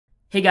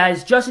Hey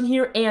guys, Justin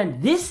here, and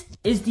this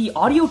is the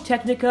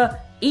Technica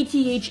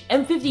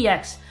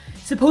ATH-M50x,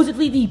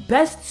 supposedly the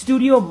best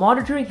studio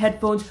monitoring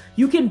headphones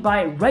you can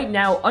buy right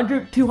now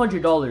under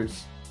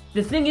 $200.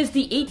 The thing is,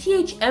 the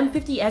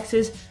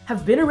ATH-M50x's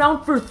have been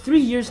around for 3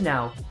 years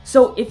now,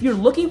 so if you're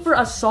looking for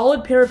a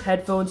solid pair of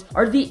headphones,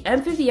 are the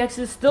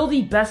M50x's still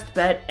the best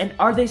bet, and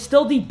are they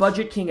still the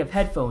budget king of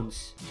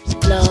headphones?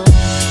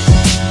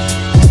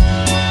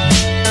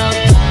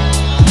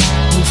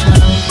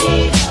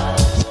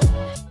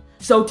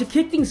 So to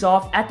kick things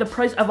off, at the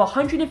price of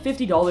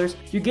 $150,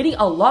 you're getting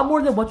a lot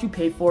more than what you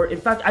pay for. In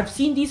fact, I've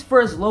seen these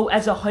for as low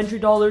as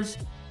 $100.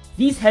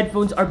 These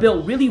headphones are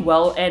built really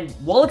well, and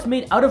while it's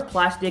made out of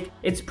plastic,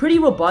 it's pretty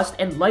robust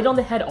and light on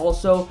the head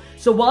also.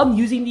 So while I'm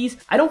using these,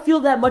 I don't feel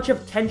that much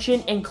of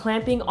tension and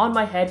clamping on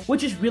my head,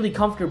 which is really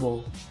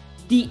comfortable.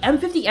 The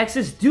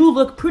M50x's do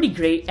look pretty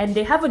great, and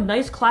they have a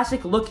nice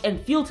classic look and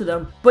feel to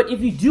them, but if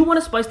you do want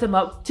to spice them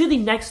up to the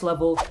next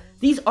level,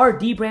 these are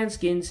D-brand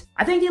skins.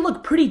 I think they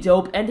look pretty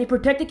dope, and they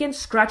protect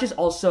against scratches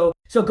also.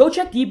 So go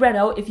check D-brand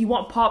out if you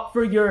want pop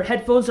for your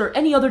headphones or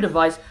any other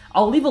device.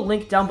 I'll leave a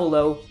link down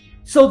below.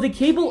 So the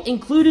cable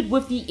included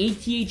with the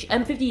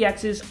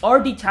ATH-M50x's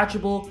are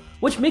detachable,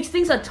 which makes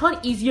things a ton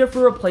easier for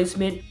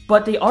replacement,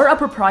 but they are a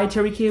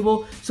proprietary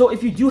cable, so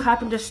if you do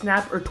happen to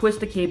snap or twist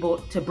the cable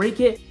to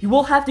break it, you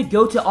will have to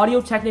go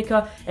to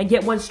Technica and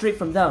get one straight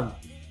from them.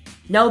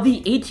 Now, the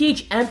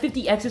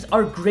ATH-M50x's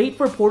are great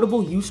for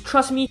portable use,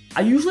 trust me.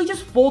 I usually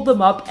just fold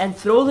them up and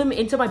throw them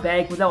into my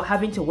bag without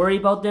having to worry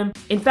about them.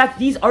 In fact,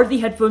 these are the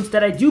headphones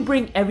that I do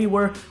bring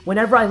everywhere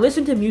whenever I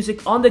listen to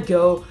music on the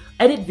go,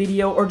 edit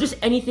video, or just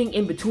anything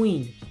in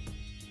between.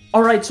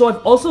 Alright, so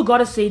I've also got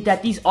to say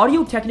that these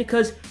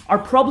Technicas are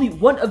probably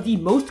one of the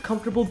most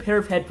comfortable pair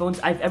of headphones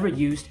I've ever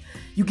used.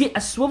 You get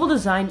a swivel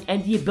design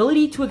and the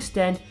ability to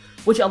extend,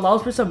 which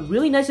allows for some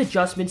really nice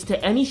adjustments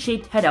to any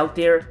shaped head out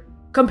there.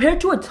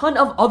 Compared to a ton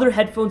of other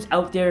headphones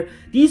out there,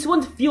 these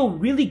ones feel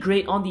really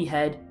great on the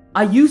head.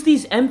 I use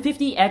these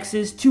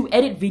M50x's to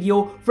edit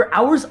video for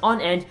hours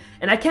on end,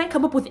 and I can't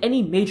come up with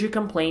any major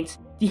complaints.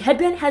 The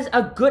headband has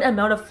a good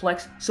amount of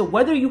flex, so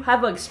whether you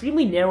have an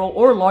extremely narrow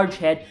or large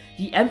head,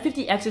 the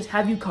M50x's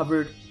have you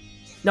covered.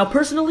 Now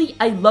personally,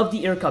 I love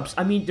the ear cups.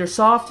 I mean, they're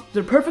soft,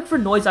 they're perfect for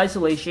noise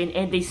isolation,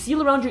 and they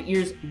seal around your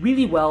ears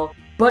really well.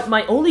 But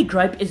my only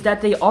gripe is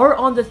that they are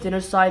on the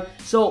thinner side,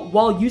 so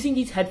while using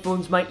these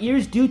headphones, my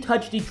ears do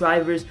touch the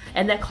drivers,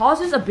 and that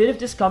causes a bit of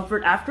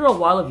discomfort after a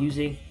while of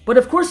using. But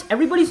of course,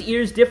 everybody's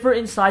ears differ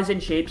in size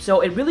and shape,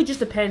 so it really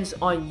just depends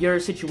on your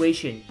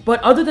situation.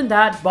 But other than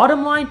that,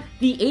 bottom line,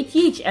 the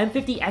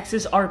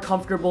ATH-M50x's are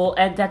comfortable,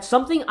 and that's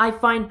something I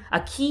find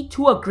a key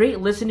to a great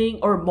listening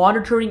or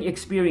monitoring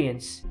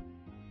experience.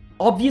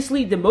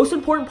 Obviously, the most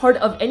important part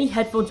of any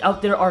headphones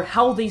out there are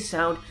how they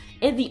sound,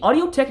 and the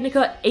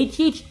Technica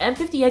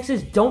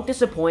ATH-M50x's don't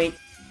disappoint.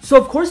 So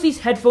of course these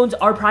headphones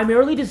are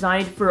primarily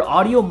designed for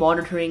audio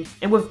monitoring,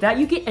 and with that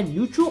you get a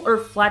neutral or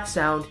flat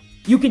sound.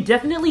 You can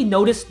definitely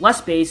notice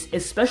less bass,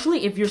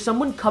 especially if you're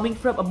someone coming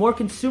from a more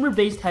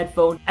consumer-based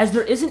headphone, as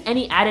there isn't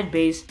any added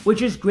bass,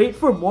 which is great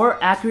for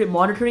more accurate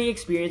monitoring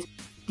experience.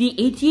 The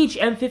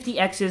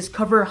ATH-M50x's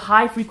cover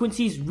high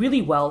frequencies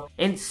really well,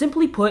 and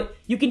simply put,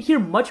 you can hear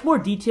much more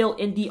detail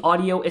in the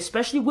audio,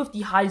 especially with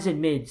the highs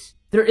and mids.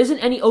 There isn't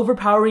any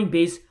overpowering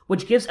bass,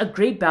 which gives a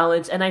great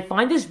balance, and I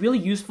find this really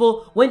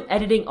useful when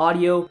editing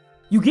audio.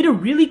 You get a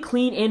really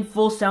clean and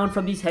full sound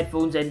from these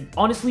headphones, and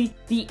honestly,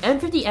 the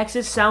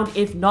M50x's sound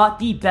if not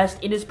the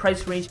best in its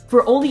price range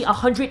for only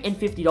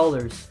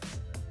 $150.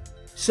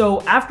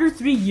 So after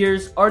 3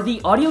 years, are the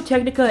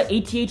Technica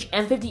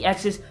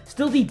ATH-M50x's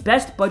still the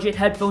best budget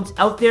headphones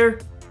out there?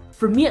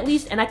 For me at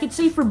least, and I could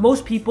say for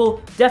most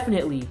people,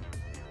 definitely.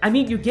 I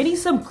mean, you're getting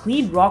some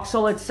clean,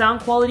 rock-solid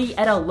sound quality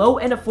at a low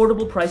and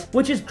affordable price,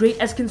 which is great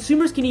as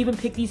consumers can even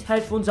pick these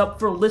headphones up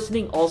for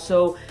listening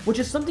also, which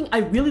is something I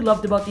really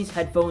loved about these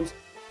headphones.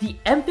 The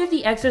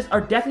M50x's are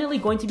definitely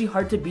going to be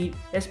hard to beat,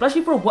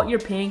 especially for what you're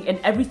paying and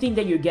everything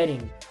that you're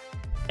getting.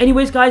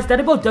 Anyways guys, that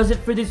about does it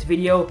for this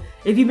video.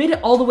 If you made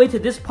it all the way to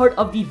this part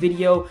of the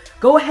video,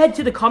 go ahead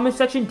to the comment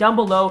section down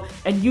below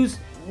and use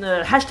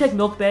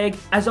 #milkbag.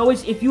 As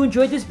always, if you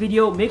enjoyed this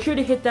video, make sure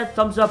to hit that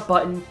thumbs up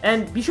button,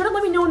 and be sure to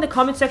let me know in the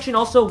comment section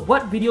also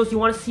what videos you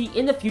want to see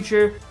in the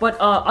future. But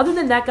other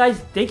than that guys,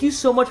 thank you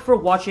so much for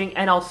watching,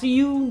 and I'll see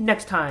you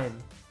next time.